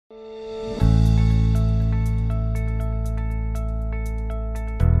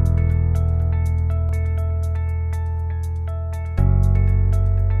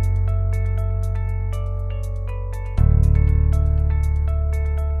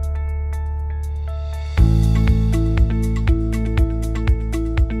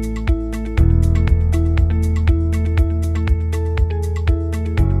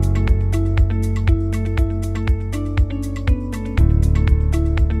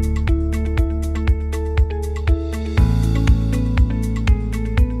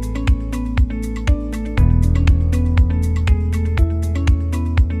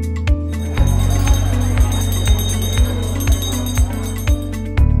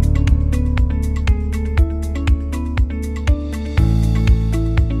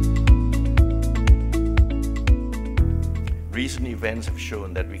events have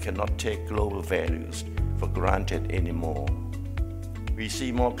shown that we cannot take global values for granted anymore. We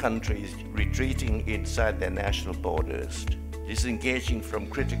see more countries retreating inside their national borders, disengaging from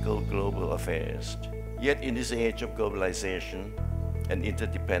critical global affairs. Yet in this age of globalization and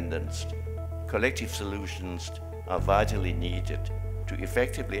interdependence, collective solutions are vitally needed to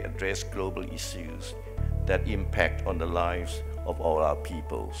effectively address global issues that impact on the lives of all our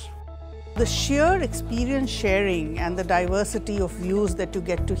peoples. The sheer experience sharing and the diversity of views that you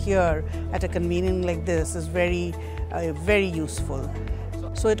get to hear at a convening like this is very useful.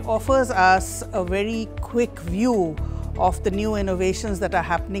 So it offers us a very quick view of the new innovations that are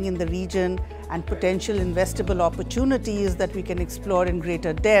happening in the region and potential investable opportunities that we can explore in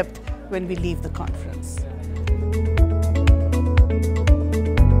greater depth when we leave the conference.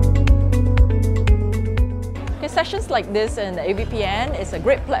 Sessions like this in the AVPN is a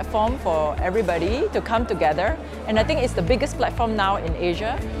great platform for everybody to come together, and I think it's the biggest platform now in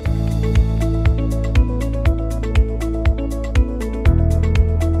Asia.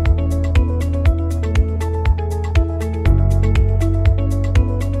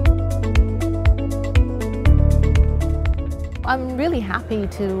 I'm really happy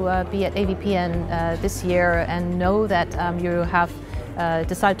to be at AVPN this year and know that you have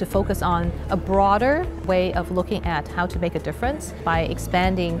decided to focus on a broader way of looking at how to make a difference by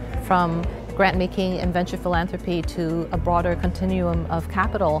expanding from grant making and venture philanthropy to a broader continuum of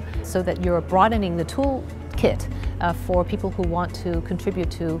capital, so that you're broadening the toolkit for people who want to contribute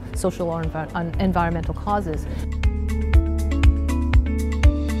to social or environmental causes.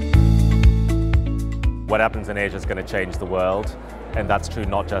 What happens in Asia is going to change the world, and that's true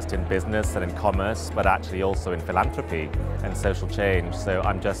not just in business and in commerce, but actually also in philanthropy and social change. So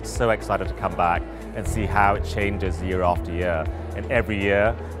I'm just so excited to come back and see how it changes year after year. And every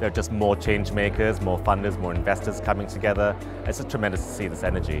year, there are just more change makers, more funders, more investors coming together. It's just tremendous to see this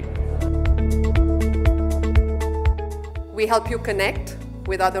energy. We help you connect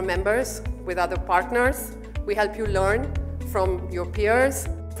with other members, with other partners. We help you learn from your peers,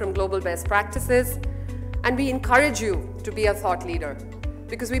 from global best practices. And we encourage you to be a thought leader,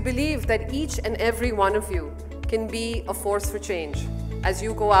 because we believe that each and every one of you can be a force for change as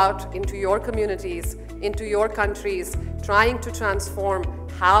you go out into your communities, into your countries, trying to transform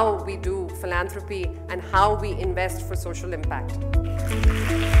how we do philanthropy and how we invest for social impact.